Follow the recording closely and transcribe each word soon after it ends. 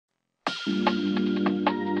Hi,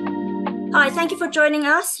 thank you for joining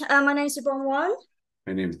us. My name is Yvonne Wan.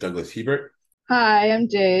 My name is Douglas Hebert. Hi, I'm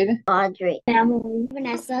Jade. Audrey, Emily,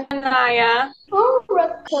 Vanessa, Naya.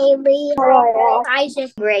 Kaylee, Laura,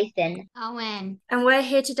 Isaac, Grayson, Owen. And we're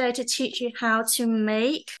here today to teach you how to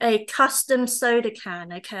make a custom soda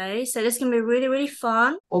can, okay? So this is going to be really, really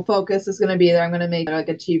fun. Well, focus is going to be that I'm going to make like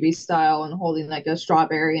a chibi style and holding like a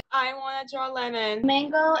strawberry. I want to draw lemon.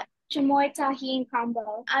 Mango chamoy tahini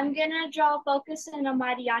combo. I'm gonna draw Focus in a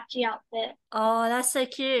mariachi outfit. Oh, that's so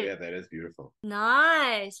cute. Yeah, that is beautiful.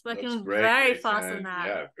 Nice. Looks Working great, very Grayson. fast on that.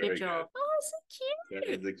 Yeah, very Good job. good. Oh, so cute. That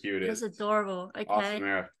is the cutest. That's adorable. Okay. Awesome,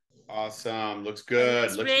 Eric. Awesome. Looks good.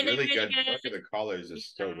 Looks Looks really, really really good. good. Look at the colors.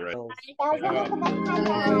 It's so great. I'm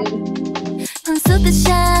super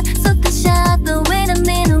shy, the way I'm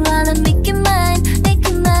in while I'm making my